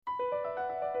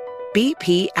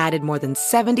BP added more than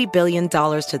 $70 billion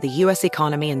to the U.S.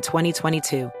 economy in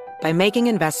 2022 by making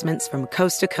investments from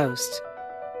coast to coast.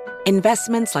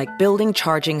 Investments like building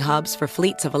charging hubs for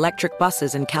fleets of electric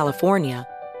buses in California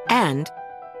and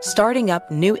starting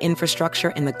up new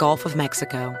infrastructure in the Gulf of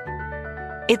Mexico.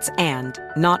 It's and,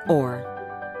 not or.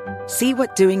 See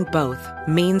what doing both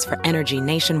means for energy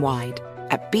nationwide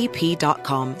at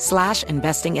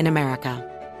bp.com/investing in America.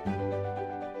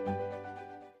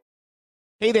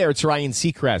 Hey there, it's Ryan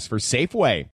Seacrest for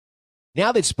Safeway.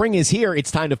 Now that spring is here,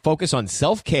 it's time to focus on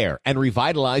self-care and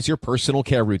revitalize your personal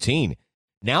care routine.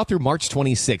 Now through March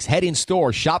 26, head in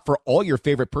store, shop for all your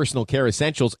favorite personal care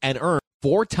essentials, and earn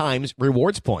 4 times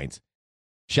rewards points.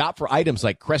 Shop for items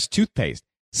like Crest toothpaste,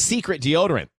 Secret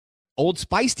deodorant, Old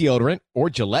Spice deodorant,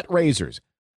 or Gillette razors.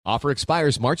 Offer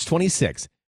expires March 26.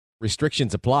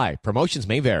 Restrictions apply. Promotions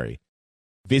may vary.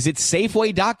 Visit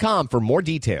Safeway.com for more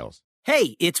details.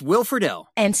 Hey, it's Will Friedle.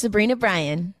 And Sabrina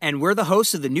Bryan. And we're the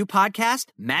hosts of the new podcast,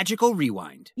 Magical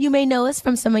Rewind. You may know us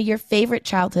from some of your favorite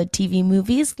childhood TV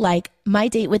movies like My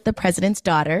Date with the President's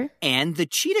Daughter. And the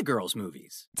Cheetah Girls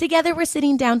movies. Together, we're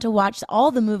sitting down to watch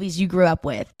all the movies you grew up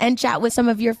with and chat with some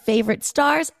of your favorite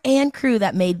stars and crew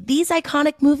that made these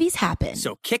iconic movies happen.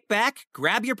 So kick back,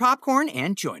 grab your popcorn,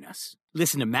 and join us.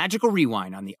 Listen to Magical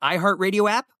Rewind on the iHeartRadio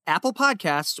app, Apple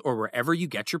Podcasts, or wherever you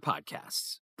get your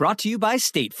podcasts. Brought to you by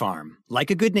State Farm. Like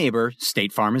a good neighbor,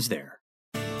 State Farm is there.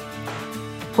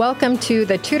 Welcome to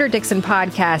the Tudor Dixon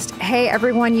podcast. Hey,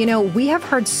 everyone, we have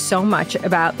heard so much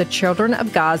about the children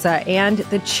of Gaza and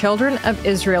the children of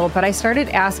Israel, but I started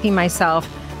asking myself,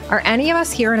 are any of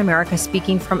us here in America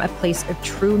speaking from a place of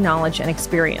true knowledge and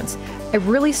experience? I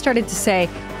really started to say,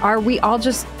 are we all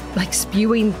just like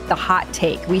spewing the hot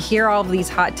take? We hear all of these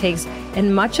hot takes,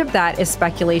 and much of that is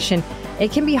speculation.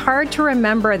 It can be hard to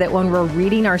remember that when we're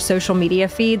reading our social media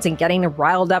feeds and getting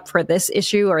riled up for this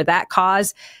issue or that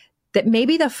cause, that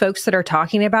maybe the folks that are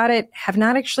talking about it have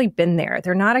not actually been there.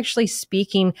 They're not actually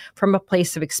speaking from a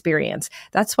place of experience.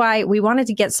 That's why we wanted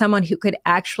to get someone who could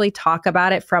actually talk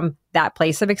about it from that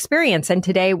place of experience. And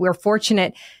today we're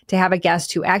fortunate to have a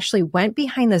guest who actually went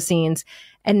behind the scenes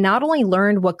and not only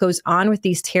learned what goes on with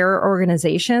these terror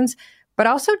organizations, but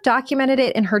also documented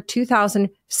it in her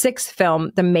 2006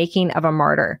 film, The Making of a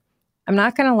Martyr. I'm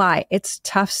not going to lie, it's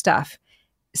tough stuff.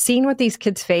 Seeing what these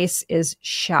kids face is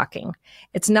shocking.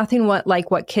 It's nothing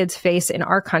like what kids face in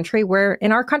our country, where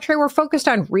in our country we're focused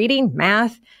on reading,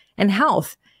 math, and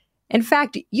health. In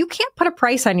fact, you can't put a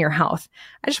price on your health.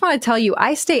 I just want to tell you,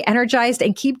 I stay energized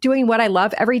and keep doing what I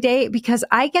love every day because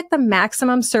I get the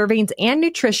maximum servings and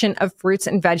nutrition of fruits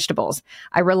and vegetables.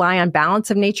 I rely on Balance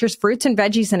of Nature's fruits and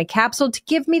veggies in a capsule to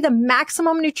give me the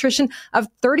maximum nutrition of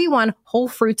 31 whole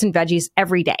fruits and veggies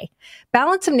every day.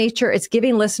 Balance of Nature is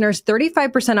giving listeners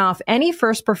 35% off any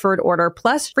first preferred order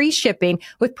plus free shipping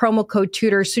with promo code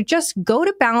Tudor. So just go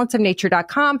to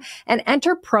balanceofnature.com and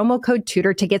enter promo code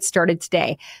Tudor to get started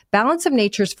today. Balance of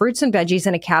Nature's fruits and veggies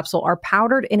in a capsule are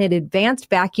powdered in an advanced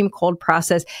vacuum cold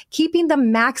process, keeping the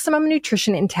maximum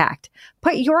nutrition intact.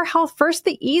 Put your health first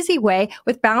the easy way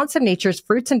with Balance of Nature's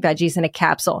fruits and veggies in a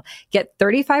capsule. Get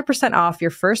 35% off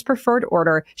your first preferred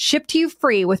order, shipped to you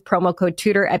free with promo code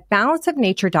Tudor at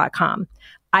balanceofnature.com.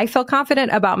 I feel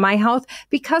confident about my health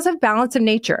because of Balance of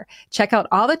Nature. Check out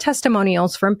all the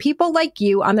testimonials from people like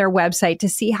you on their website to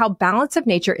see how Balance of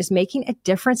Nature is making a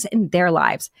difference in their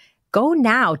lives. Go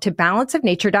now to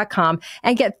balanceofnature.com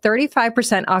and get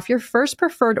 35% off your first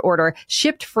preferred order,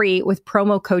 shipped free with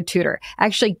promo code Tudor.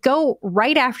 Actually, go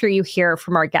right after you hear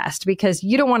from our guest because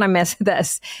you don't want to miss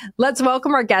this. Let's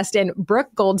welcome our guest in,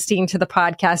 Brooke Goldstein, to the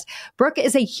podcast. Brooke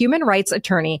is a human rights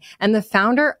attorney and the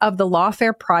founder of the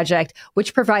Lawfare Project,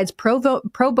 which provides pro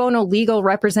bono legal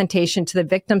representation to the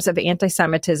victims of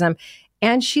anti-Semitism.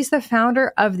 And she's the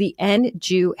founder of the End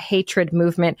Jew Hatred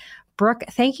movement. Brooke,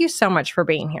 thank you so much for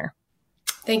being here.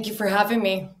 Thank you for having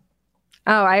me.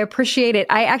 Oh, I appreciate it.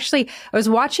 I was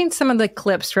watching some of the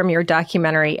clips from your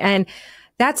documentary, and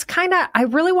that's I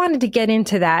really wanted to get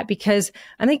into that because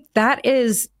I think that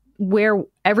is where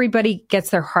everybody gets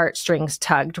their heartstrings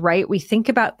tugged, right? We think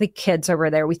about the kids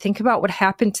over there. We think about what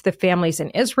happened to the families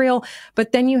in Israel,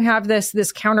 but then you have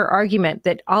this counter argument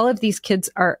that all of these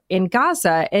kids are in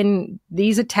Gaza and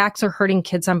these attacks are hurting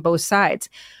kids on both sides.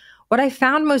 What I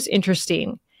found most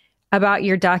interesting about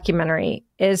your documentary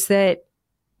is that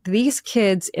these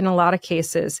kids, in a lot of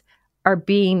cases, are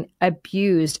being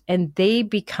abused and they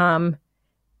become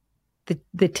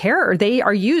the terror. They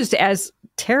are used as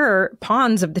terror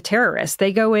pawns of the terrorists.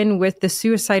 They go in with the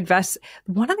suicide vests.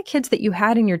 One of the kids that you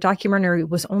had in your documentary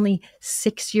was only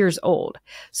 6 years old.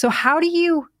 So how do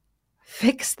you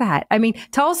fix that? I mean,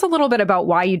 tell us a little bit about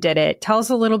why you did it. Tell us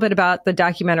a little bit about the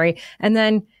documentary, and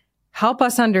then help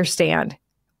us understand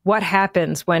what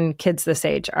happens when kids this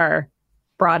age are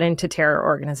brought into terror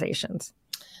organizations.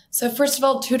 So first of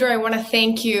all, Tudor, I want to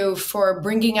thank you for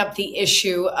bringing up the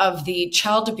issue of the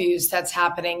child abuse that's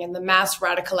happening and the mass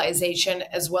radicalization,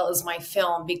 as well as my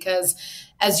film, because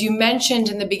as you mentioned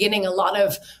in the beginning, a lot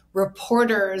of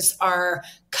reporters are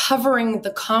covering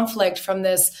the conflict from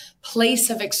this place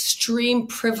of extreme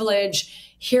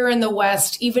privilege here in the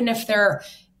West. Even if they're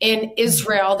in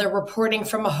Israel, they're reporting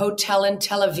from a hotel in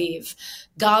Tel Aviv.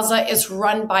 Gaza is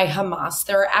run by Hamas.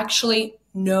 There are actually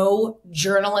no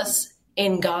journalists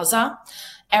in Gaza.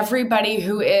 Everybody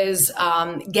who is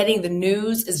getting the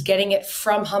news is getting it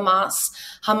from Hamas.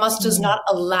 Hamas does not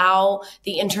allow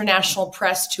the international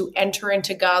press to enter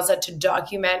into Gaza to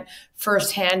document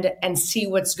firsthand and see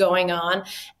what's going on.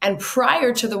 And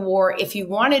prior to the war, if you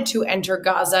wanted to enter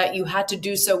Gaza, you had to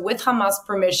do so with Hamas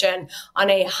permission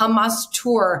on a Hamas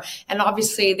tour. And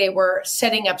obviously they were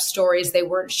setting up stories. They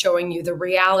weren't showing you the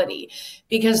reality.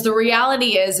 Because the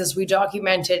reality is, as we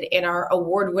documented in our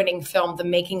award-winning film, The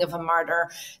Making of a Martyr,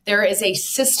 there is a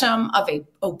system of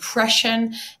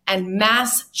oppression and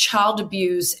mass child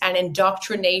abuse and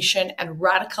indoctrination and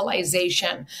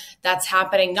radicalization that's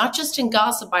happening, not just in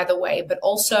Gaza, by the way, but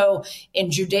also in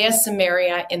Judea,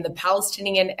 Samaria, in the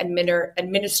Palestinian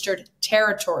administered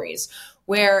territories,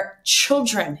 where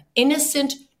children,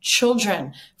 innocent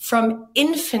children from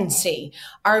infancy,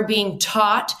 are being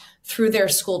taught through their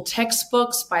school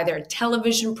textbooks, by their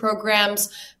television programs,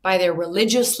 by their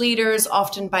religious leaders,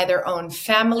 often by their own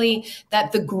family,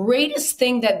 that the greatest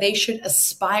thing that they should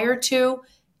aspire to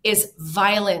is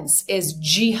violence, is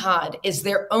jihad, is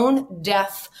their own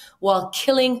death while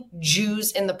killing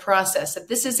Jews in the process, that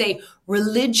this is a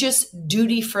religious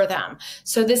duty for them.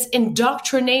 So this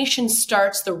indoctrination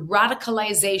starts the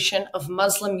radicalization of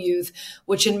Muslim youth,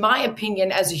 which in my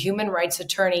opinion, as a human rights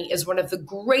attorney, is one of the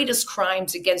greatest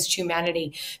crimes against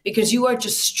humanity, because you are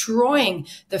destroying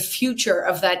the future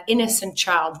of that innocent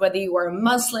child, whether you are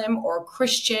Muslim or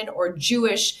Christian or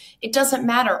Jewish, it doesn't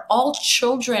matter. All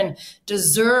children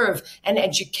deserve an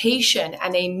education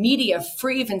and a media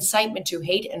free of incitement to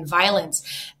hate and violence.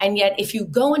 And yet, if you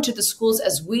go into the schools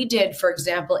as we did, for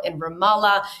example, in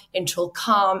Ramallah, in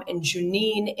Tulkarm, in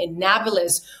Jenin, in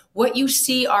Nablus, what you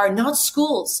see are not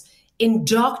schools,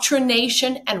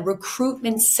 indoctrination and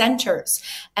recruitment centers.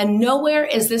 And nowhere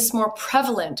is this more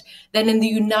prevalent than in the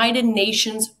United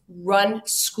Nations run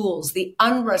schools, the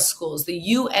UNRWA schools, the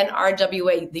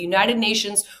UNRWA, the United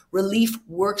Nations Relief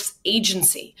Works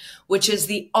Agency, which is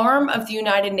the arm of the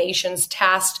United Nations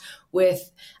tasked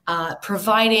with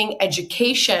providing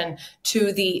education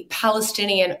to the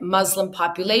Palestinian Muslim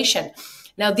population.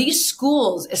 Now, these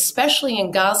schools, especially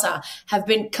in Gaza, have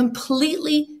been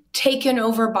completely taken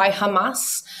over by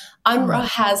Hamas. UNRWA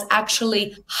has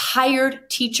actually hired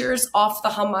teachers off the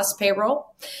Hamas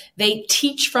payroll. They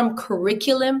teach from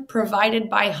curriculum provided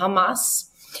by Hamas.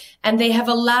 And they have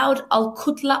allowed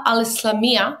Al-Qutla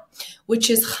al-Islamiyah,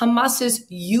 which is Hamas's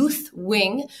youth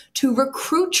wing, to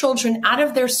recruit children out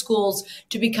of their schools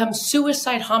to become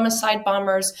suicide, homicide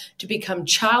bombers, to become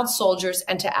child soldiers,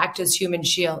 and to act as human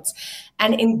shields.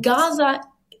 And in Gaza,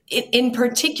 in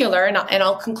particular, and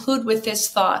I'll conclude with this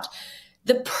thought,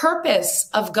 the purpose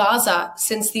of Gaza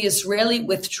since the Israeli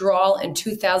withdrawal in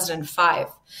 2005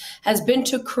 has been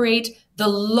to create the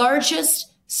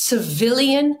largest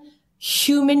civilian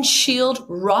human shield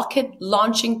rocket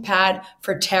launching pad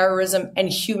for terrorism and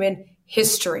human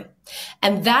history.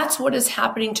 And that's what is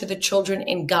happening to the children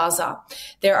in Gaza.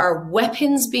 There are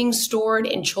weapons being stored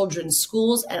in children's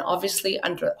schools and obviously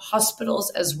under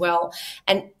hospitals as well.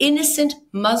 And innocent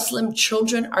Muslim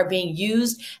children are being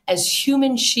used as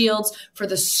human shields for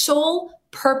the sole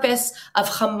purpose of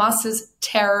Hamas's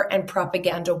terror and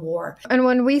propaganda war. And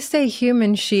when we say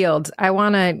human shields, I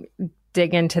want to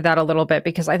dig into that a little bit,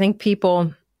 because I think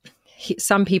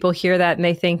some people hear that and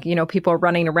they think, people are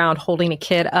running around holding a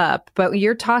kid up. But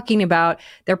you're talking about,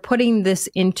 they're putting this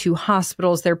into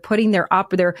hospitals. They're putting their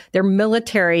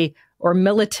military or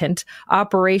militant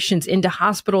operations into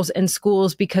hospitals and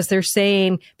schools, because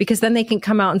because then they can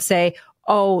come out and say,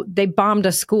 oh, they bombed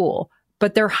a school.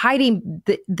 But they're hiding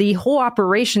the whole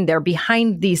operation there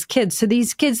behind these kids. So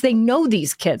these kids, they know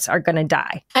these kids are going to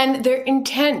die. And their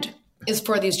intent is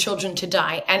for these children to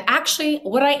die. And actually,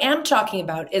 what I am talking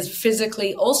about is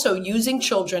physically also using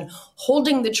children,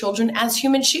 holding the children as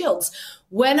human shields.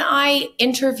 When I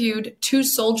interviewed 2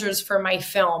 soldiers for my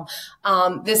film,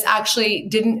 this actually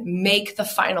didn't make the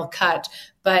final cut,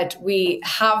 but we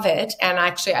have it. And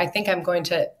actually, I think I'm going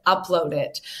to upload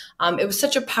it. It was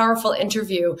such a powerful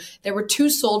interview. There were 2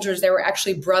 soldiers. They were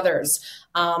actually brothers.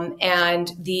 And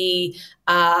the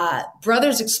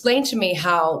brothers explained to me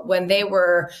how when they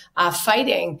were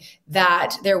fighting,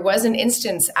 that there was an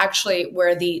instance actually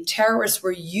where the terrorists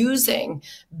were using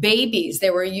babies. They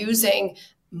were using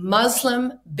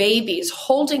Muslim babies,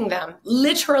 holding them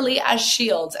literally as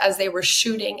shields as they were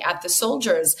shooting at the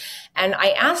soldiers. And I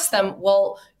asked them,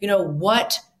 well,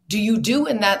 what do you do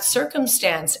in that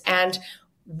circumstance? And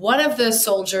one of the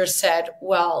soldiers said,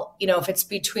 well, if it's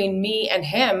between me and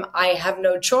him, I have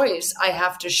no choice. I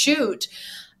have to shoot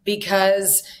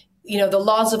because, the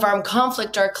laws of armed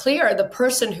conflict are clear. The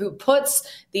person who puts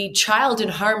the child in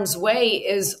harm's way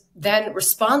is then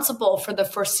responsible for the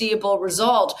foreseeable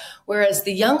result. Whereas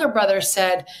the younger brother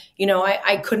said,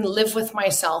 I couldn't live with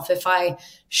myself. If I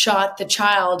shot the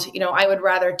child, I would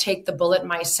rather take the bullet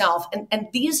myself. And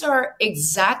these are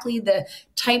exactly the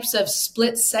types of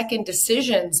split-second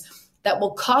decisions that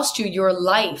will cost you your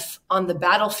life on the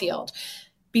battlefield.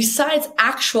 Besides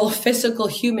actual physical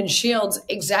human shields,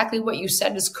 exactly what you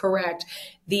said is correct.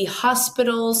 The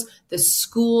hospitals, the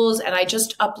schools, and I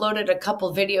just uploaded a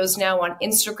couple videos now on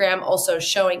Instagram also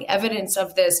showing evidence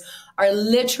of this, are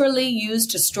literally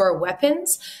used to store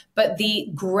weapons, but the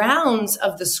grounds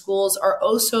of the schools are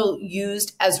also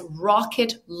used as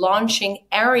rocket launching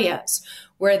areas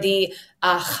where the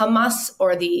Hamas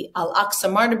or the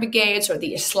Al-Aqsa Martyr Brigades or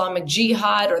the Islamic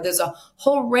Jihad, or there's a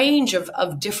whole range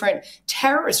of different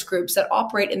terrorist groups that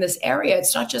operate in this area.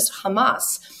 It's not just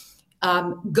Hamas.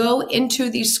 Go into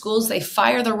these schools, they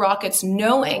fire the rockets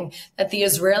knowing that the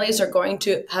Israelis are going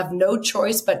to have no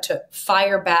choice but to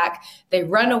fire back. They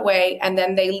run away and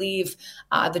then they leave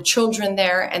the children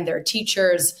there and their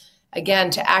teachers, again,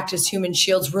 to act as human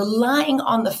shields, relying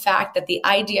on the fact that the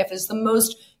IDF is the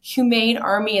most humane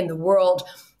army in the world.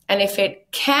 And if it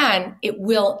can, it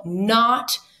will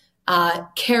not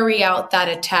carry out that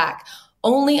attack.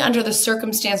 Only under the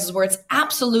circumstances where it's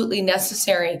absolutely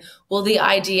necessary will the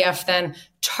IDF then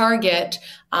target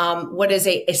what is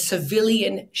a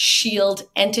civilian shield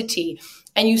entity.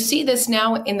 And you see this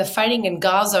now in the fighting in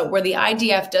Gaza, where the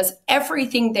IDF does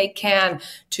everything they can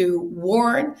to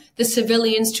warn the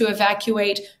civilians to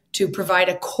evacuate, to provide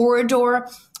a corridor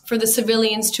for the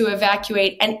civilians to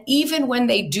evacuate. And even when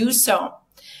they do so,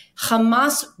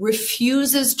 Hamas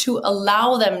refuses to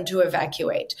allow them to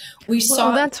evacuate.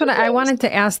 Well, that's what I wanted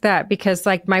to ask that, because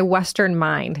my Western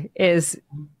mind is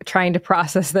trying to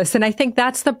process this. And I think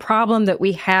that's the problem that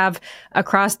we have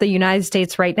across the United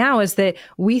States right now, is that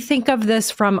we think of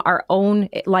this from our own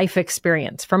life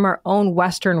experience, from our own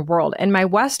Western world. And my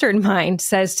Western mind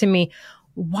says to me,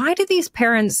 why do these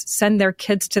parents send their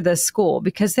kids to this school?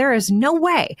 Because there is no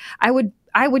way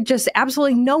I would just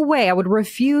absolutely no way. I would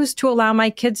refuse to allow my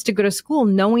kids to go to school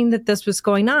knowing that this was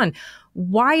going on.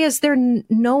 Why is there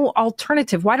no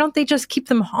alternative? Why don't they just keep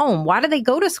them home? Why do they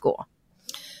go to school?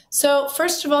 So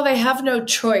first of all, they have no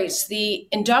choice. The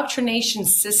indoctrination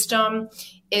system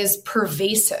is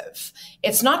pervasive.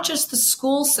 It's not just the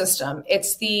school system.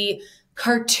 It's the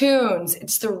cartoons,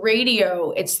 it's the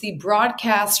radio, it's the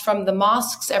broadcast from the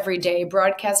mosques every day,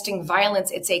 broadcasting violence.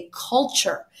 It's a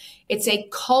culture. It's a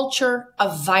culture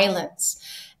of violence.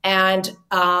 And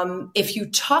if you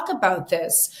talk about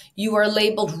this, you are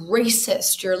labeled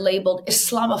racist, you're labeled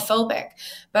Islamophobic.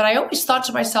 But I always thought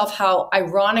to myself how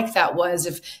ironic that was.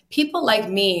 If people like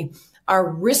me are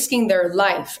risking their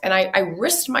life, and I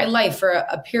risked my life for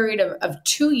a period of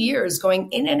 2 years going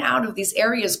in and out of these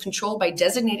areas controlled by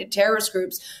designated terrorist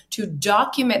groups to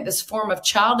document this form of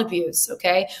child abuse,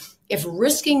 okay? If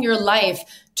risking your life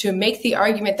to make the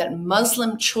argument that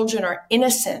Muslim children are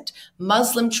innocent,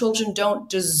 Muslim children don't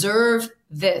deserve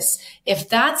this, if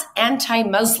that's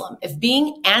anti-Muslim, if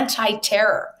being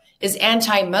anti-terror is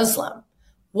anti-Muslim,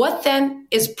 what then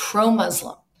is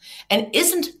pro-Muslim? And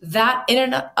isn't that in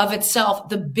and of itself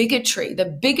the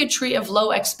bigotry of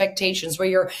low expectations, where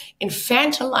you're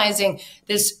infantilizing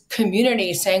this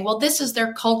community saying, well, this is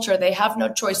their culture. They have no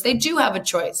choice. They do have a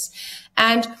choice.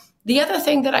 And the other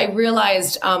thing that I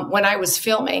realized when I was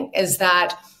filming is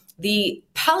that the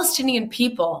Palestinian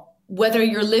people, whether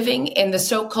you're living in the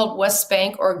so-called West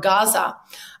Bank or Gaza,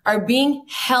 are being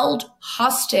held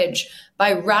hostage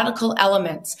by radical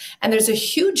elements. And there's a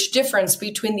huge difference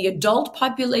between the adult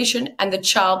population and the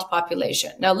child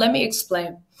population. Now, let me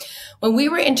explain. When we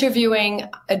were interviewing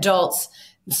adults,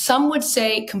 some would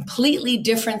say completely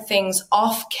different things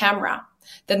off camera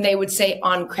than they would say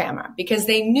on camera, because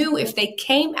they knew if they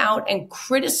came out and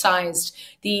criticized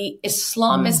the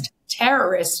Islamist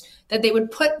terrorists, that they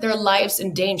would put their lives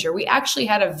in danger. We actually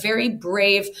had a very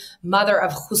brave mother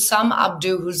of Hussam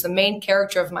Abdu, who's the main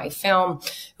character of my film,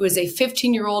 who is a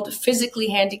 15-year-old physically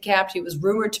handicapped. He was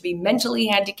rumored to be mentally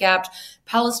handicapped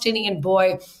Palestinian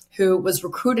boy who was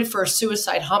recruited for a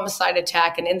suicide homicide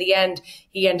attack. And in the end,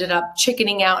 he ended up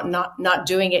chickening out and not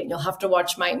doing it. And you'll have to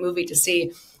watch my movie to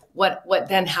see what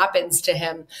then happens to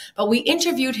him. But we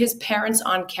interviewed his parents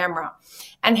on camera,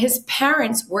 and his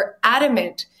parents were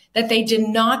adamant that they did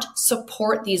not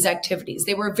support these activities.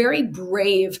 They were very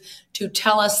brave to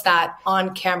tell us that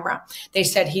on camera. They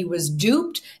said he was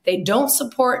duped, they don't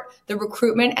support the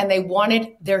recruitment, and they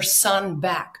wanted their son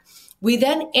back. We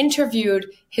then interviewed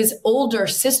his older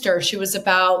sister. She was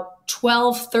about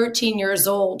 12, 13 years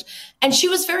old, and she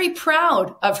was very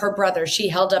proud of her brother. She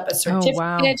held up a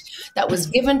certificate that was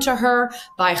given to her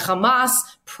by Hamas,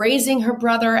 praising her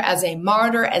brother as a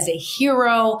martyr, as a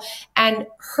hero, and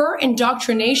her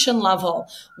indoctrination level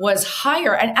was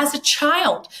higher. And as a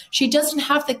child, she doesn't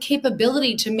have the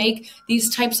capability to make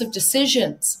these types of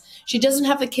decisions. She doesn't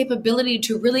have the capability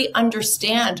to really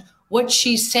understand what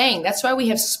she's saying. That's why we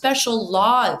have special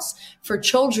laws for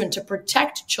children to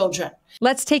protect children.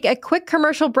 Let's take a quick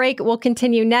commercial break. We'll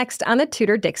continue next on the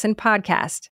Tudor Dixon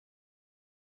podcast.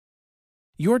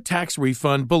 Your tax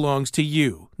refund belongs to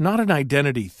you, not an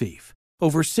identity thief.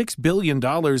 Over $6 billion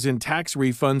in tax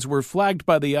refunds were flagged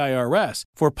by the IRS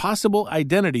for possible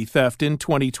identity theft in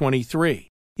 2023.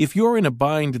 If you're in a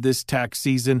bind this tax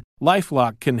season,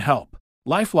 LifeLock can help.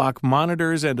 LifeLock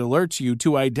monitors and alerts you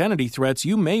to identity threats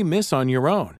you may miss on your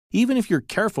own, even if you're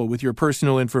careful with your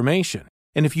personal information.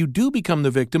 And if you do become the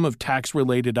victim of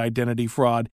tax-related identity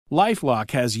fraud,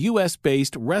 LifeLock has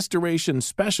U.S.-based restoration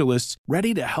specialists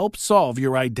ready to help solve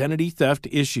your identity theft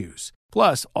issues.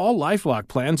 Plus, all LifeLock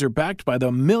plans are backed by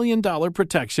the $1 Million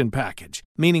Protection Package,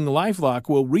 meaning LifeLock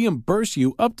will reimburse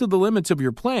you up to the limits of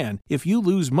your plan if you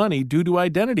lose money due to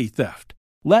identity theft.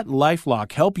 Let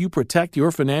LifeLock help you protect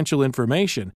your financial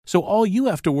information, so all you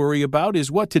have to worry about is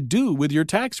what to do with your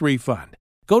tax refund.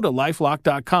 Go to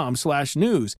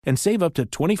LifeLock.com/news and save up to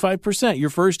 25% your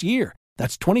first year.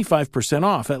 That's 25%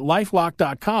 off at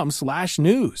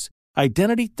LifeLock.com/news.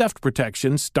 Identity theft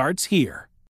protection starts here.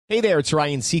 Hey there, it's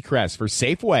Ryan Seacrest for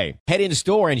Safeway. Head in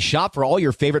store and shop for all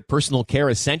your favorite personal care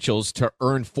essentials to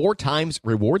earn 4 times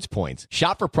rewards points.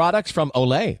 Shop for products from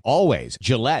Olay, Always,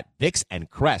 Gillette, Vicks, and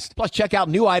Crest. Plus, check out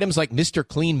new items like Mr.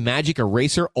 Clean Magic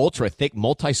Eraser Ultra Thick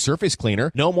Multi-Surface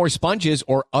Cleaner. No more sponges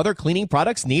or other cleaning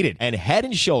products needed. And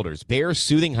Head & Shoulders Bare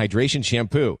Soothing Hydration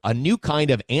Shampoo, a new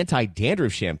kind of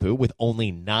anti-dandruff shampoo with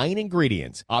only 9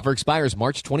 ingredients. Offer expires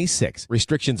March 26.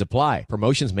 Restrictions apply.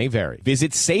 Promotions may vary.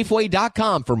 Visit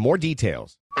Safeway.com for more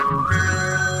details.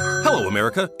 Hello,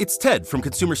 America. It's Ted from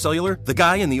Consumer Cellular, the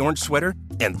guy in the orange sweater,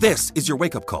 and this is your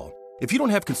wake-up call. If you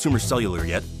don't have Consumer Cellular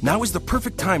yet, now is the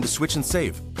perfect time to switch and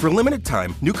save. For a limited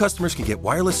time, new customers can get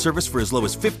wireless service for as low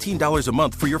as $15 a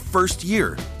month for your first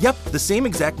year. Yep, the same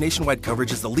exact nationwide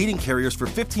coverage as the leading carriers for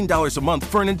 $15 a month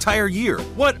for an entire year.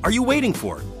 What are you waiting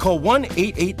for? Call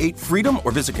 1-888-FREEDOM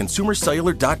or visit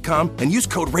consumercellular.com and use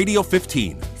code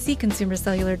RADIO15. See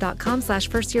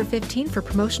consumercellular.com/firstyear15 for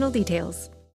promotional details.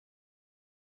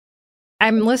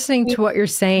 I'm listening to what you're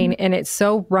saying, and it's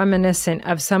so reminiscent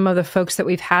of some of the folks that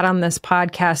we've had on this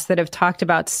podcast that have talked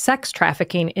about sex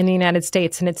trafficking in the United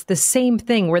States. And it's the same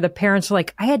thing where the parents are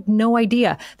like, I had no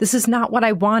idea. This is not what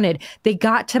I wanted. They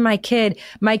got to my kid.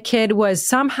 My kid was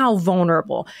somehow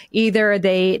vulnerable. Either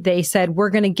they said, we're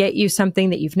going to get you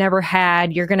something that you've never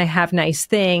had. You're going to have nice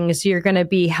things. You're going to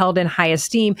be held in high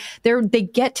esteem. They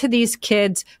get to these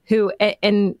kids who,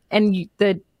 and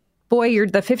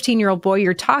the 15-year-old boy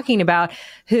you're talking about,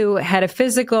 who had a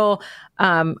physical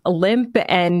limp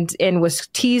and was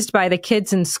teased by the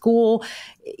kids in school.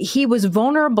 He was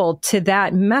vulnerable to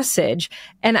that message.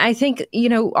 And I think,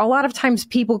 a lot of times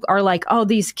people are like, oh,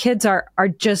 these kids are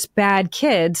just bad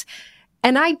kids.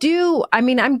 And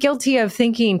I'm guilty of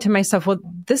thinking to myself, well,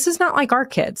 this is not like our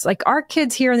kids. Like, our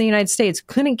kids here in the United States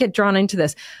couldn't get drawn into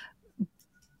this.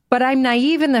 But I'm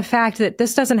naive in the fact that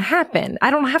this doesn't happen. I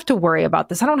don't have to worry about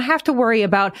this. I don't have to worry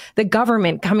about the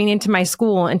government coming into my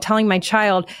school and telling my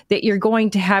child that you're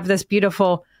going to have this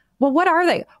beautiful, well, what are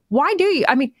they? Why do you?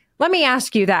 Let me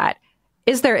ask you that.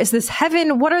 Is this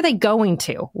heaven? What are they going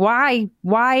to? Why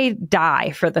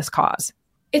die for this cause?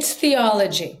 It's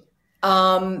theology.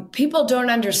 People don't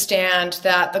understand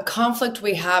that the conflict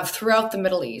we have throughout the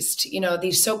Middle East,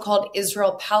 the so-called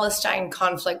Israel-Palestine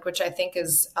conflict, which I think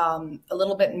is a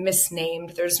little bit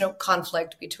misnamed. There's no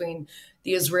conflict between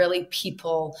the Israeli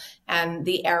people and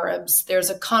the Arabs.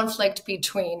 There's a conflict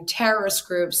between terrorist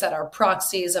groups that are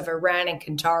proxies of Iran and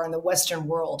Qatar in the Western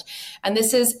world. And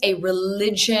this is a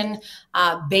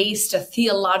religion-based, a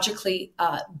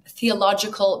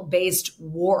theological-based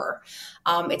war.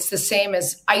 It's the same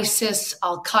as ISIS,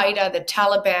 Al-Qaeda, the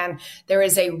Taliban. There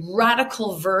is a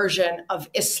radical version of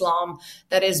Islam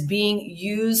that is being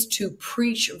used to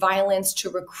preach violence, to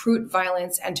recruit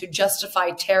violence, and to justify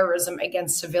terrorism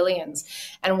against civilians.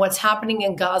 And what's happening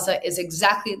in Gaza is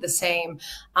exactly the same.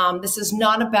 This is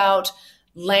not about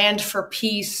land for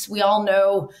peace. We all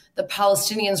know the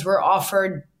Palestinians were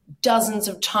offered dozens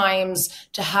of times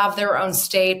to have their own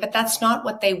state, but that's not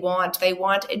what they want. They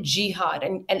want a jihad.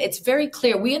 And it's very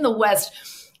clear. We in the West,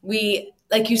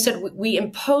 like you said, we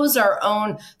impose our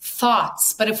own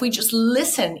thoughts. But if we just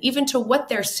listen even to what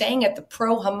they're saying at the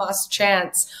pro-Hamas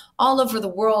chants all over the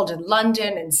world, in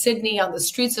London and Sydney, on the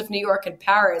streets of New York and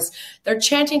Paris, they're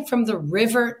chanting from the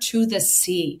river to the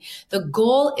sea. The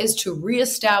goal is to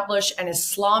reestablish an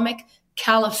Islamic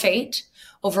caliphate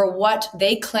over what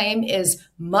they claim is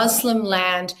Muslim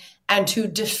land and to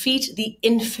defeat the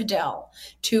infidel,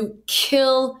 to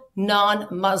kill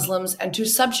non-Muslims and to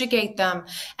subjugate them.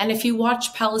 And if you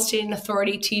watch Palestinian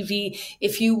Authority TV,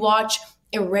 if you watch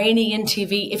Iranian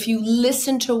TV, if you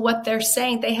listen to what they're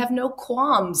saying, they have no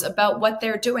qualms about what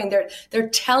they're doing. They're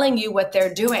telling you what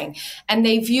they're doing. And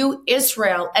they view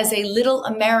Israel as a little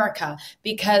America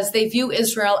because they view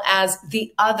Israel as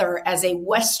the other, as a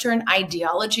Western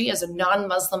ideology, as a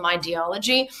non-Muslim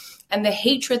ideology. And the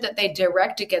hatred that they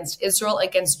direct against Israel,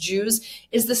 against Jews,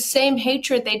 is the same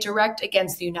hatred they direct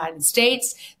against the United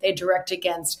States, they direct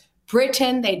against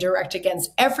Britain, they direct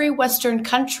against every Western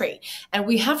country. And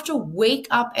we have to wake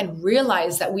up and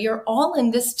realize that we are all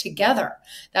in this together,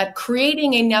 that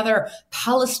creating another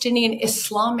Palestinian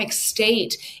Islamic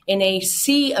state in a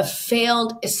sea of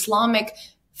failed Islamic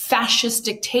fascist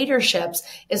dictatorships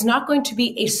is not going to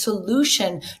be a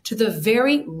solution to the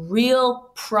very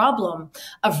real problem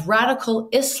of radical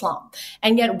Islam.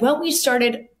 And yet when we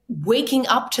started waking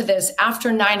up to this after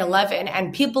 9/11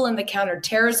 and people in the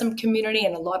counterterrorism community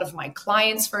and a lot of my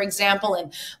clients, for example,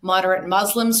 and moderate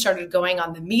Muslims started going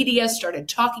on the media, started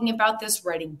talking about this,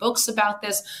 writing books about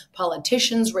this,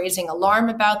 politicians raising alarm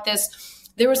about this.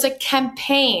 There was a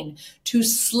campaign to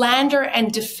slander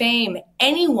and defame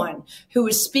anyone who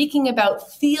was speaking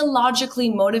about theologically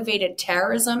motivated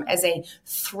terrorism as a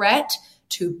threat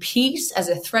to peace, as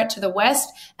a threat to the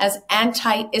West, as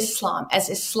anti-Islam, as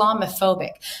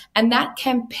Islamophobic. And that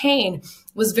campaign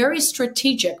was very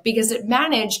strategic because it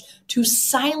managed to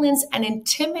silence and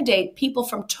intimidate people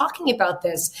from talking about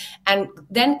this. And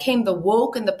then came the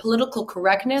woke and the political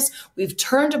correctness. We've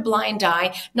turned a blind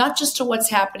eye, not just to what's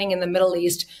happening in the Middle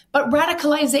East, but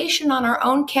radicalization on our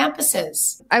own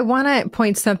campuses. I want to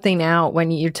point something out when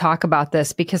you talk about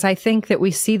this, because I think that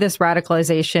we see this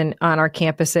radicalization on our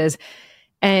campuses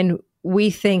and we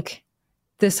think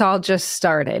this all just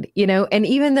started, and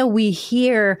even though we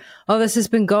hear, this has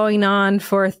been going on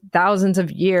for thousands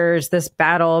of years, this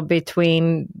battle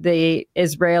between the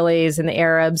Israelis and the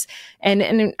Arabs.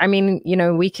 And I mean,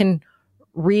 we can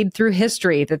read through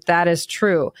history that is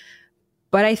true.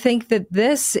 But I think that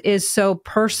this is so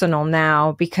personal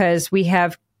now because we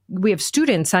have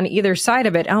students on either side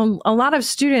of it. A lot of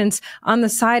students on the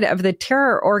side of the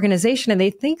terror organization, and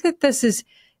they think this has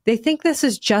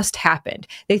just happened.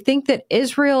 They think that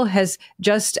Israel has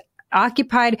just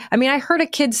occupied. I mean, I heard a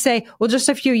kid say, well, just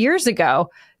a few years ago,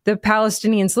 the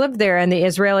Palestinians lived there and the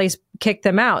Israelis kicked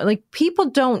them out. Like, people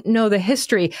don't know the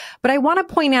history. But I want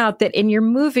to point out that in your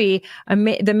movie,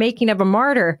 The Making of a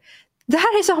Martyr,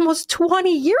 that is almost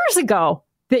 20 years ago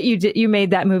that you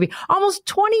made that movie. Almost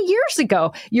 20 years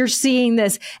ago, you're seeing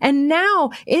this. And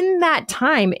now in that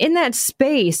time, in that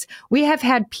space, we have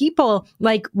had people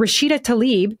like Rashida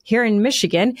Tlaib here in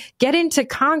Michigan get into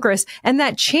Congress. And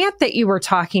that chant that you were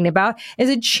talking about is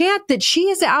a chant that she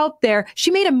is out there.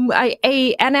 She made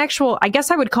an actual, I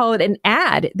guess I would call it an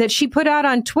ad that she put out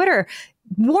on Twitter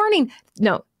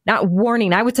not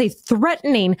warning, I would say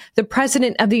threatening the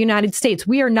president of the United States.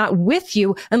 We are not with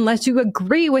you unless you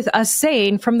agree with us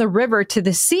saying from the river to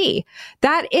the sea.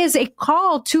 That is a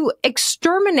call to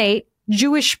exterminate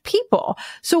Jewish people.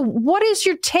 So what is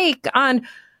your take on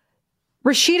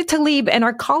Rashida Tlaib and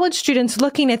our college students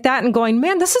looking at that and going,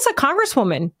 man, this is a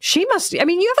congresswoman. You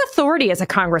have authority as a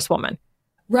congresswoman.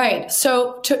 Right.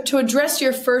 So to address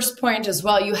your first point as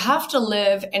well, you have to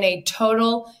live in a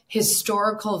total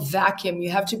historical vacuum. You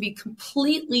have to be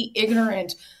completely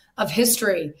ignorant of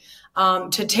history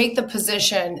to take the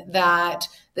position that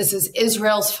this is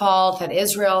Israel's fault, that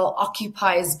Israel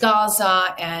occupies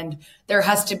Gaza, and there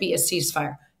has to be a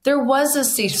ceasefire. There was a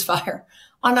ceasefire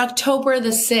on October the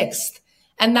 6th,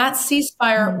 and that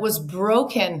ceasefire was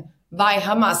broken by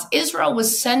Hamas. Israel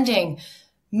was sending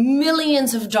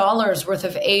millions of dollars worth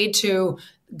of aid to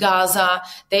Gaza.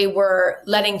 They were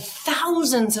letting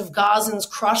thousands of Gazans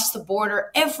cross the border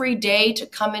every day to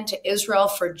come into Israel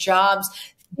for jobs.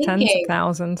 Tens of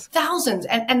thousands. Thousands.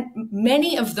 And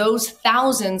many of those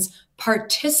thousands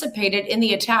participated in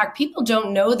the attack. People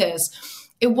don't know this.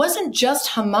 It wasn't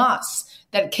just Hamas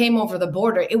that came over the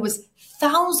border. It was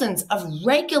thousands of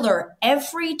regular,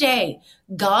 everyday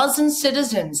Gazan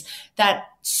citizens that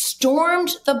stormed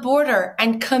the border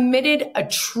and committed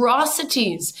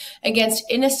atrocities against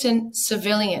innocent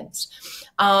civilians.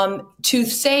 To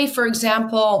say, for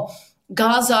example,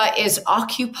 Gaza is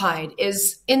occupied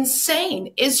is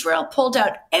insane. Israel pulled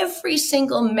out every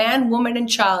single man, woman, and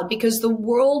child because the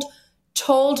world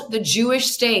told the Jewish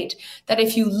state that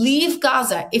if you leave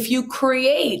Gaza, if you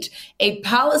create a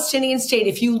Palestinian state,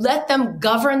 if you let them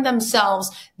govern themselves,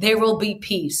 there will be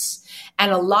peace.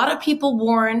 And a lot of people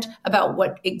warned about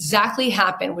what exactly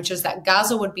happened, which is that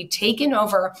Gaza would be taken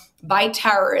over by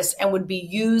terrorists and would be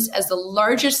used as the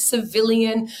largest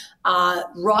civilian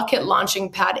rocket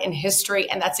launching pad in history.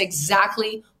 And that's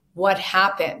exactly what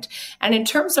happened. And in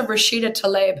terms of Rashida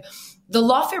Tlaib, the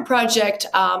Lawfare Project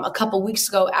a couple weeks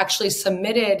ago actually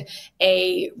submitted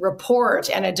a report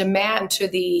and a demand to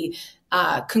the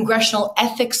Congressional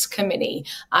Ethics Committee,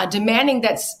 demanding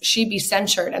that she be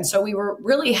censured. And so we were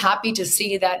really happy to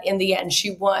see that in the end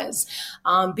she was,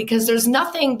 because there's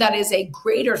nothing that is a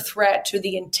greater threat to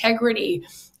the integrity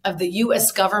of the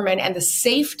U.S. government and the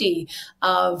safety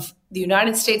of the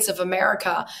United States of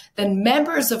America than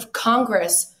members of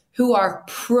Congress who are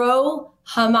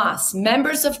pro-Hamas,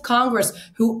 members of Congress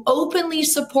who openly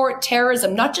support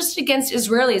terrorism, not just against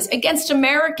Israelis, against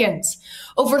Americans.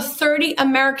 Over 30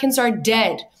 Americans are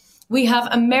dead. We have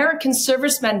American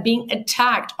servicemen being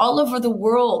attacked all over the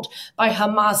world by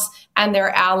Hamas and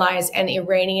their allies and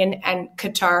Iranian and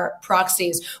Qatar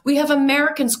proxies. We have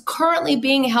Americans currently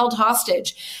being held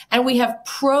hostage, and we have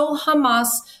pro-Hamas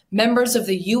members of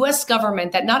the U.S.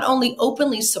 government that not only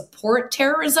openly support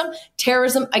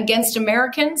terrorism against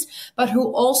Americans, but who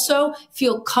also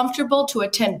feel comfortable to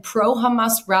attend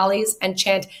pro-Hamas rallies and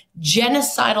chant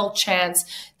genocidal chants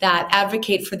that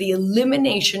advocate for the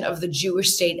elimination of the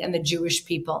Jewish state and the Jewish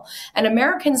people. And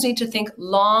Americans need to think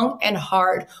long and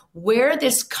hard where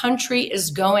this country is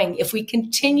going if we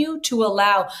continue to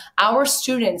allow our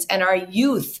students and our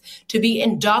youth to be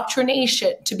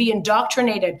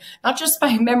indoctrinated, not just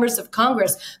by members of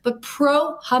Congress, but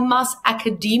pro-Hamas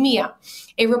academia.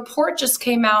 A report just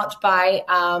came out by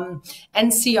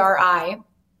NCRI,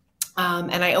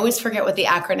 and I always forget what the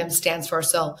acronym stands for,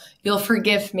 so you'll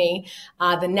forgive me,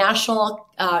 the National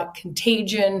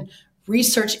Contagion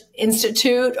Research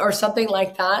Institute or something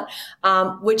like that,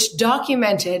 which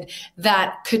documented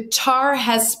that Qatar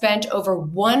has spent over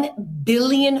 $1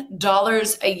 billion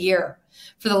a year.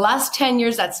 For the last 10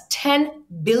 years, that's $10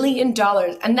 billion.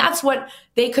 And that's what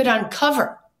they could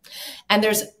uncover. And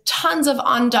there's tons of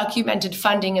undocumented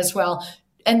funding as well.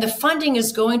 And the funding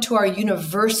is going to our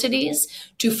universities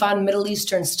to fund Middle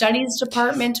Eastern Studies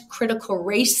Department, critical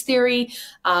race theory,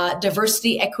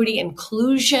 diversity, equity,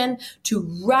 inclusion, to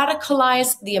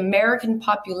radicalize the American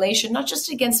population, not just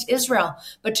against Israel,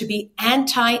 but to be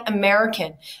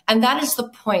anti-American. And that is the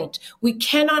point. We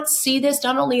cannot see this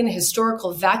not only in a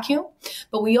historical vacuum,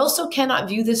 but we also cannot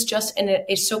view this just in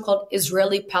a so-called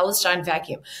Israeli-Palestine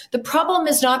vacuum. The problem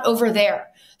is not over there.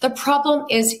 The problem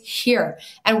is here,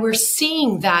 and we're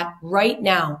seeing that right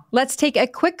now. Let's take a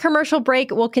quick commercial break.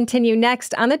 We'll continue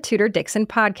next on the Tudor Dixon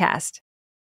podcast.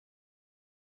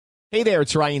 Hey there,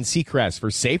 it's Ryan Seacrest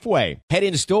for Safeway. Head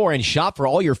in store and shop for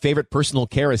all your favorite personal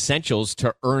care essentials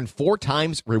to earn 4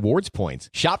 times rewards points.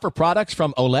 Shop for products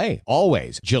from Olay,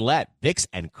 Always, Gillette, Vicks,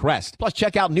 and Crest. Plus,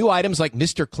 check out new items like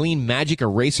Mr. Clean Magic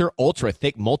Eraser Ultra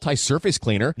Thick Multi-Surface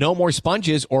Cleaner. No more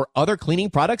sponges or other cleaning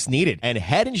products needed. And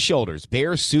Head & Shoulders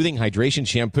Bare Soothing Hydration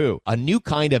Shampoo, a new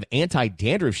kind of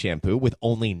anti-dandruff shampoo with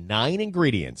only 9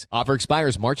 ingredients. Offer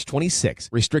expires March 26.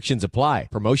 Restrictions apply.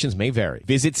 Promotions may vary.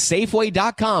 Visit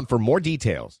Safeway.com for more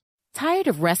details. Tired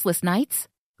of restless nights?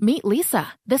 Meet Leesa,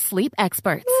 the sleep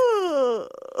experts.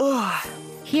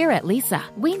 Here at Lisa,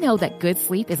 we know that good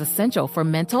sleep is essential for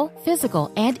mental,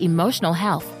 physical, and emotional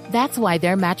health. That's why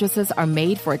their mattresses are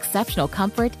made for exceptional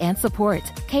comfort and support,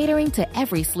 catering to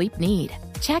every sleep need.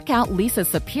 Check out Lisa's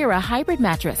Sapira Hybrid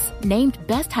Mattress, named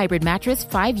Best Hybrid Mattress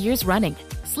 5 years running.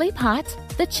 Sleep hot?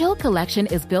 The Chill Collection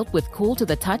is built with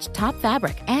cool-to-the-touch top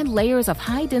fabric and layers of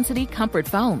high-density comfort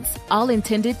foams, all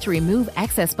intended to remove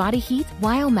excess body heat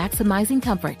while maximizing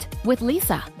comfort. With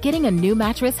Lisa, getting a new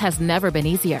mattress has never been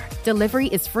easier. Delivery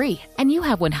is free, and you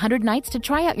have 100 nights to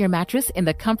try out your mattress in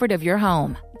the comfort of your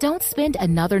home. Don't spend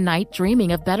another night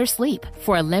dreaming of better sleep.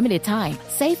 For a limited time,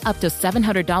 save up to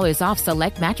 $700 off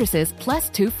select mattresses plus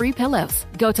 2 free pillows.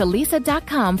 Go to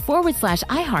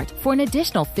lisa.com/iHeart for an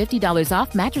additional $50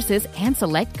 off mattresses and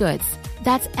select goods.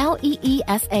 That's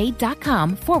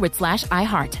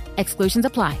LEESA.com/iHeart. Exclusions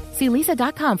apply. See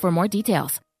lisa.com for more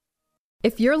details.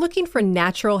 If you're looking for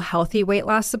natural, healthy weight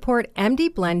loss support, MD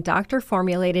Blend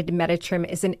doctor-formulated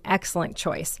Meditrim is an excellent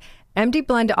choice. MD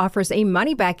Blend offers a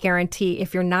money-back guarantee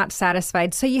if you're not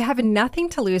satisfied, so you have nothing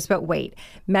to lose but weight.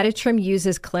 Meditrim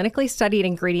uses clinically studied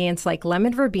ingredients like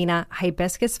lemon verbena,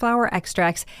 hibiscus flower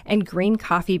extracts, and green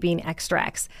coffee bean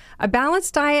extracts. A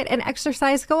balanced diet and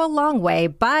exercise go a long way,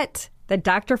 but the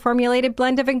doctor-formulated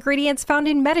blend of ingredients found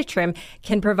in Meditrim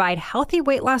can provide healthy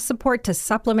weight loss support to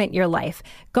supplement your life.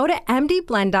 Go to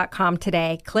mdblend.com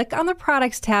today, click on the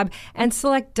Products tab, and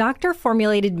select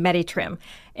doctor-formulated Meditrim.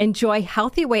 Enjoy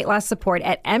healthy weight loss support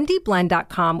at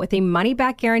mdblend.com with a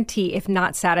money-back guarantee if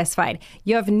not satisfied.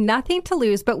 You have nothing to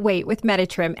lose but weight with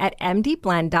Meditrim at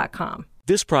mdblend.com.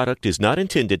 This product is not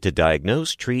intended to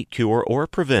diagnose, treat, cure, or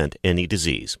prevent any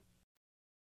disease.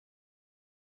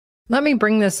 Let me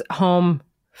bring this home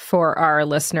for our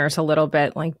listeners a little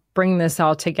bit, like bring this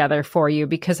all together for you,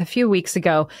 because a few weeks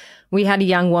ago, we had a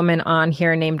young woman on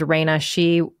here named Raina.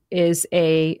 She is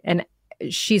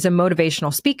she's a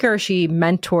motivational speaker. She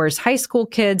mentors high school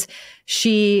kids.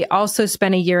 She also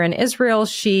spent a year in Israel.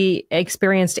 She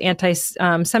experienced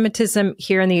anti-Semitism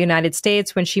here in the United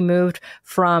States when she moved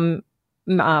from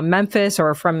Memphis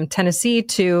or from Tennessee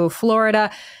to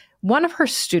Florida. One of her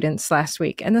students last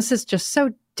week, and this is just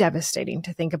so devastating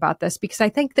to think about this, because I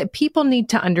think that people need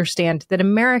to understand that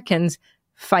Americans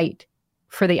fight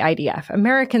for the IDF.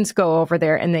 Americans go over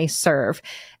there and they serve.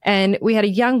 And we had a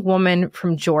young woman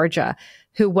from Georgia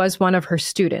who was one of her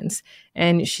students.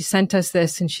 And she sent us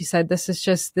this and she said, this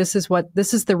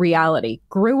is the reality.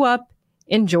 Grew up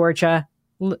in Georgia,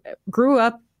 grew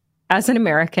up as an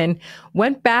American,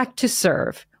 went back to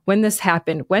serve. When this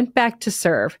happened, went back to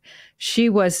serve. She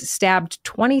was stabbed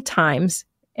 20 times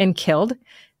and killed.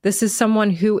 This is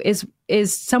someone who is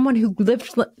someone who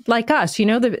lived like us. You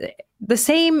know, the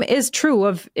same is true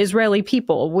of Israeli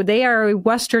people. They are a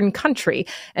Western country.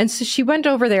 And so she went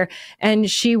over there and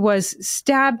she was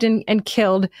stabbed and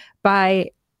killed by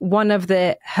one of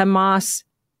the Hamas,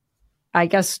 I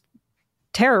guess,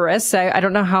 terrorists. I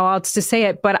don't know how else to say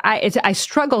it, but I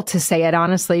struggle to say it,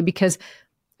 honestly, because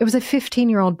it was a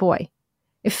 15-year-old boy.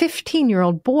 A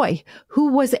 15-year-old boy who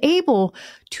was able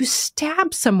to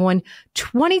stab someone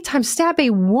 20 times, stab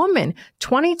a woman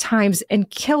 20 times and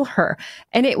kill her.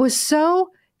 And it was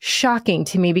so shocking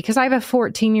to me because I have a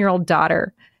 14-year-old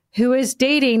daughter who is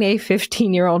dating a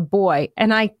 15-year-old boy.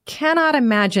 And I cannot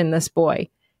imagine this boy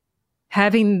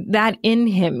having that in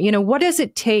him. You know, what does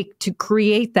it take to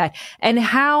create that? And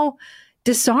how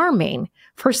disarming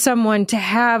for someone to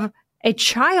have a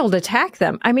child attack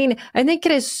them. I mean, I think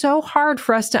it is so hard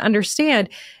for us to understand.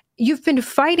 You've been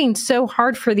fighting so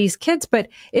hard for these kids, but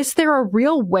is there a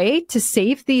real way to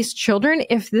save these children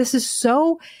if this is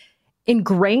so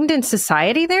ingrained in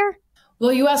society there?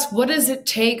 Well, you ask, what does it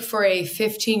take for a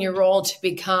 15-year-old to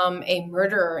become a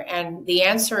murderer? And the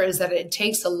answer is that it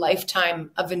takes a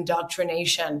lifetime of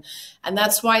indoctrination. And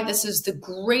that's why this is the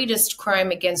greatest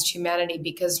crime against humanity,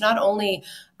 because not only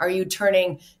are you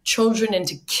turning children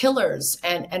into killers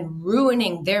and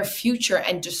ruining their future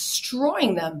and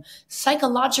destroying them,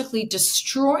 psychologically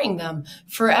destroying them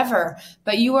forever,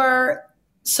 but you are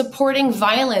supporting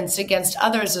violence against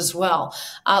others as well.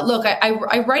 Look,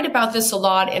 I write about this a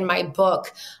lot in my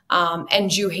book, End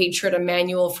Jew Hatred, a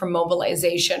Manual for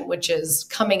Mobilization, which is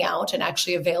coming out and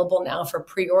actually available now for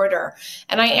pre-order.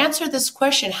 And I answer this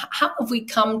question, how have we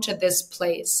come to this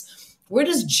place? Where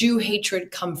does Jew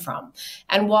hatred come from?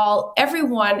 And while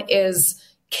everyone is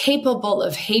capable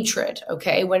of hatred,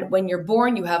 okay, when you're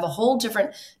born, you have a whole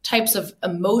different types of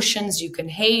emotions. You can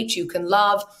hate, you can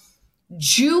love.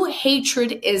 Jew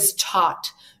hatred is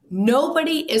taught.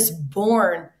 Nobody is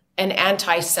born an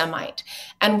anti-Semite.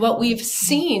 And what we've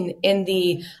seen in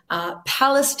the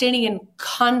Palestinian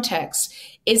context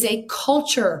is a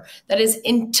culture that is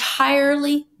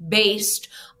entirely based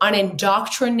on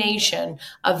indoctrination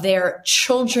of their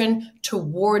children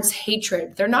towards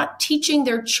hatred. They're not teaching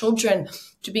their children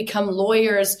to become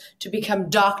lawyers, to become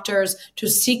doctors, to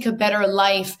seek a better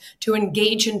life, to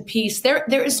engage in peace. There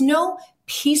is no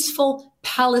peaceful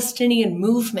Palestinian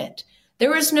movement.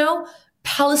 There is no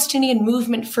Palestinian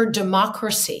movement for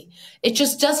democracy. It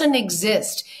just doesn't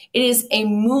exist. It is a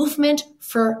movement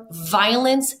for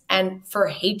violence and for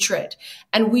hatred.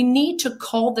 And we need to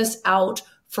call this out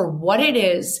for what it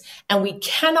is. And we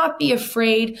cannot be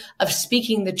afraid of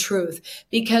speaking the truth,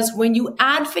 because when you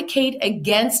advocate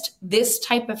against this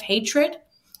type of hatred,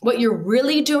 what you're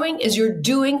really doing is you're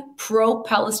doing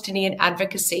pro-Palestinian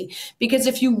advocacy. Because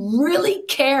if you really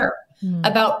care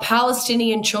about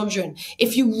Palestinian children,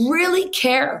 if you really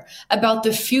care about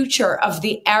the future of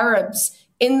the Arabs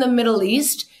in the Middle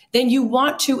East, then you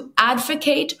want to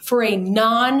advocate for a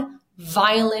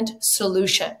non-violent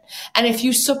solution. And if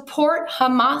you support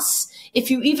Hamas, if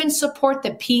you even support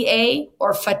the PA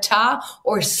or Fatah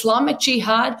or Islamic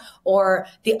Jihad or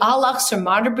the Al-Aqsa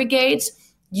Martyr Brigades,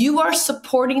 you are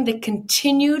supporting the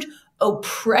continued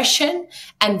oppression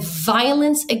and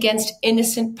violence against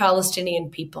innocent Palestinian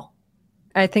people.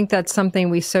 I think that's something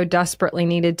we so desperately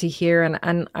needed to hear.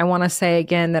 And I want to say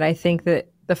again that I think that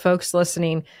the folks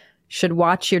listening should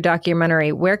watch your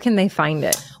documentary. Where can they find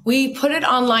it? We put it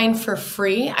online for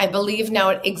free. I believe now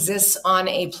it exists on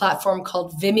a platform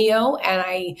called Vimeo, and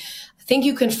I think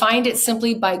you can find it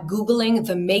simply by Googling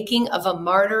The Making of a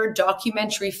Martyr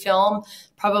documentary film.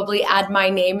 Probably add my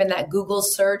name in that Google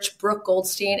search, Brooke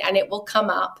Goldstein, and it will come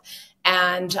up.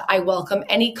 And I welcome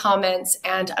any comments.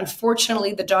 And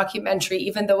unfortunately, the documentary,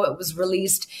 even though it was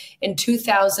released in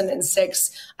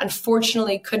 2006,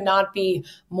 unfortunately could not be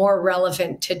more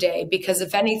relevant today, because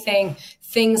if anything,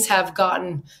 things have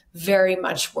gotten very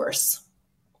much worse.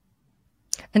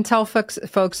 And tell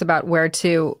folks about where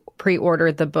to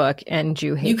pre-order the book, End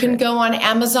Jew Hatred. You can go on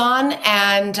Amazon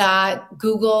and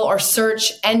Google or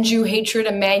search End Jew Hatred,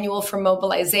 a manual for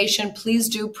mobilization. Please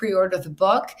do pre-order the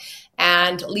book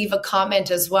and leave a comment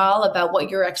as well about what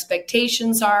your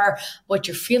expectations are, what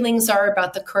your feelings are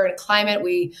about the current climate.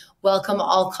 We welcome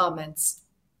all comments.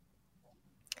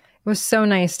 It was so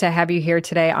nice to have you here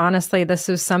today. Honestly, this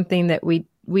was something that we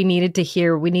needed to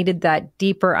hear. We needed that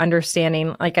deeper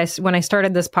understanding. When I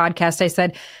started this podcast, I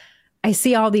said, I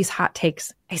see all these hot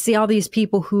takes. I see all these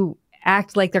people who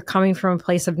act like they're coming from a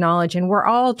place of knowledge, and we're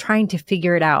all trying to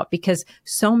figure it out, because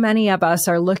so many of us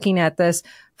are looking at this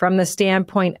from the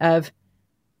standpoint of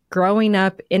growing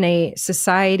up in a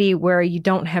society where you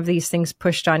don't have these things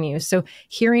pushed on you. So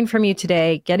hearing from you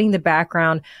today, getting the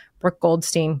background, Brooke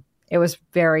Goldstein, it was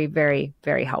very, very,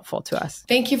 very helpful to us.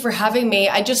 Thank you for having me.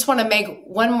 I just want to make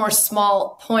one more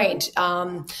small point,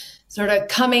 sort of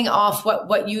coming off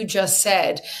what you just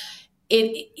said.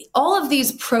 All of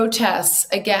these protests,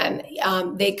 again,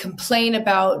 they complain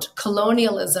about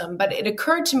colonialism, but it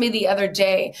occurred to me the other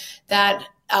day that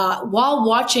while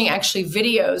watching actually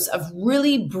videos of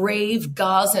really brave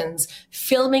Gazans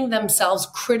filming themselves,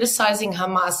 criticizing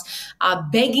Hamas,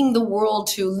 begging the world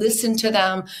to listen to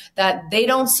them, that they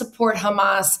don't support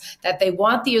Hamas, that they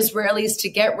want the Israelis to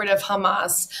get rid of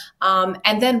Hamas,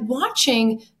 and then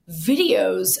watching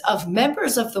videos of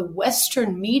members of the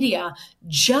Western media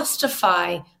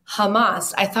justify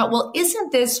Hamas, I thought, well,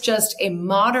 isn't this just a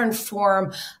modern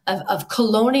form of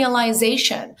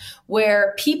colonialization,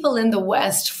 where people in the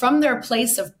West, from their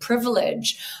place of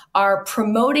privilege, are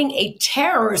promoting a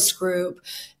terrorist group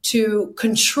to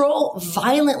control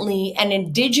violently an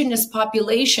indigenous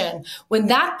population when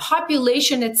that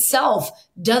population itself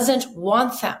doesn't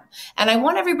want them? And I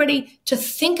want everybody to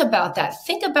think about that.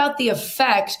 Think about the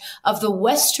effect of the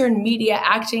Western media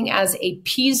acting as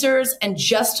appeasers and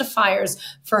justifiers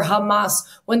for Hamas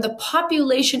when the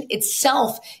population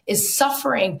itself is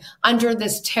suffering under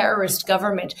this terrorist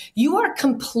government. You are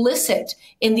complicit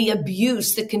in the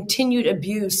abuse, the continued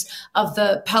abuse of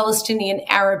the Palestinian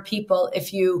Arab people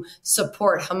if you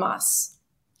support Hamas.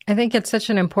 I think it's such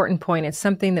an important point. It's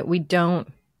something that we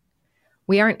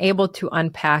aren't able to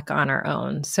unpack on our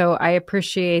own. So I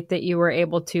appreciate that you were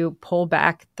able to pull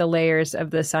back the layers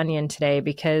of this onion today,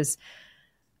 because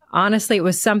honestly, it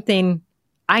was something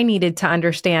I needed to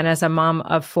understand as a mom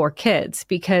of 4 kids,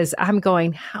 because I'm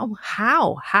going,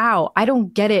 how? I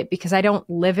don't get it, because I don't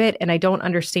live it and I don't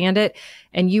understand it.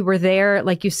 And you were there.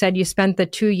 Like you said, you spent the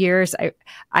 2 years.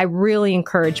 I really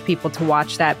encourage people to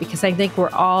watch that, because I think we're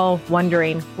all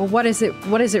wondering, well, what is it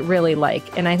really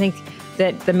like? And I think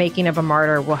that The Making of a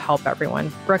Martyr will help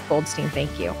everyone. Brooke Goldstein,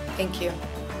 thank you. Thank you.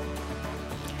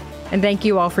 And thank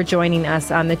you all for joining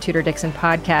us on the Tudor Dixon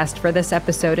podcast. For this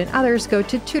episode and others, go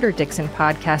to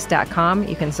TudorDixonPodcast.com.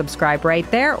 You can subscribe right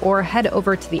there or head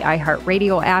over to the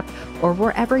iHeartRadio app or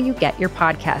wherever you get your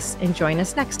podcasts. And join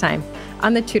us next time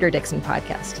on the Tudor Dixon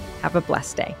podcast. Have a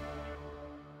blessed day.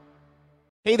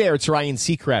 Hey there, it's Ryan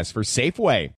Seacrest for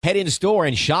Safeway. Head in store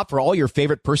and shop for all your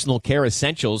favorite personal care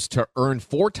essentials to earn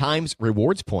 4 times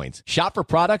rewards points. Shop for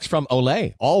products from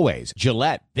Olay, Always,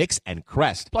 Gillette, Vicks, and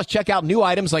Crest. Plus, check out new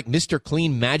items like Mr.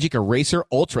 Clean Magic Eraser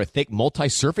Ultra Thick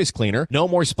Multi-Surface Cleaner, no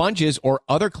more sponges or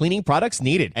other cleaning products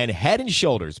needed. And Head &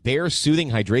 Shoulders Bare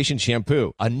Soothing Hydration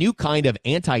Shampoo, a new kind of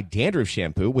anti-dandruff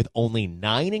shampoo with only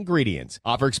 9 ingredients.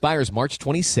 Offer expires March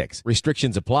 26.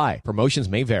 Restrictions apply. Promotions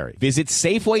may vary. Visit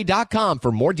Safeway.com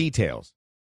for more details.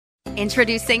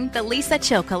 Introducing the Lisa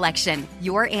Chill Collection,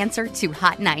 your answer to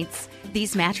hot nights.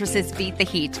 These mattresses beat the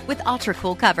heat with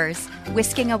ultra-cool covers,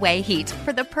 whisking away heat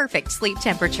for the perfect sleep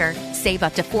temperature. Save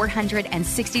up to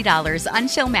 $460 on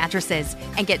Chill mattresses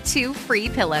and get 2 free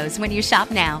pillows when you shop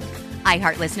now.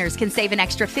 iHeart listeners can save an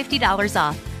extra $50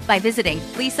 off by visiting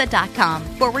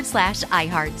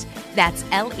lisa.com/iHeart. That's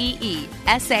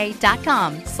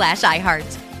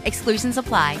LEESA.com/iHeart. Exclusions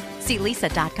apply. See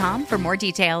lisa.com for more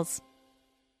details.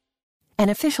 An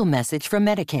official message from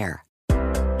Medicare.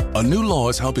 A new law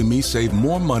is helping me save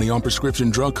more money on prescription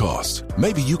drug costs.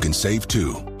 Maybe you can save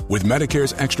too. With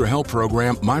Medicare's Extra Help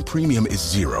program, my premium is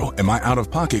 $0 and my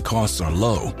out-of-pocket costs are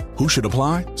low. Who should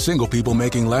apply? Single people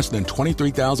making less than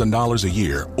 $23,000 a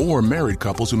year or married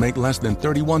couples who make less than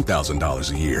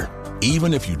 $31,000 a year.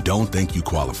 Even if you don't think you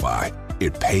qualify,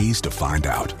 it pays to find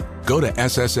out. Go to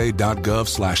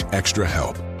ssa.gov/extra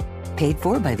help. Paid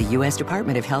for by the U.S.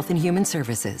 Department of Health and Human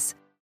Services.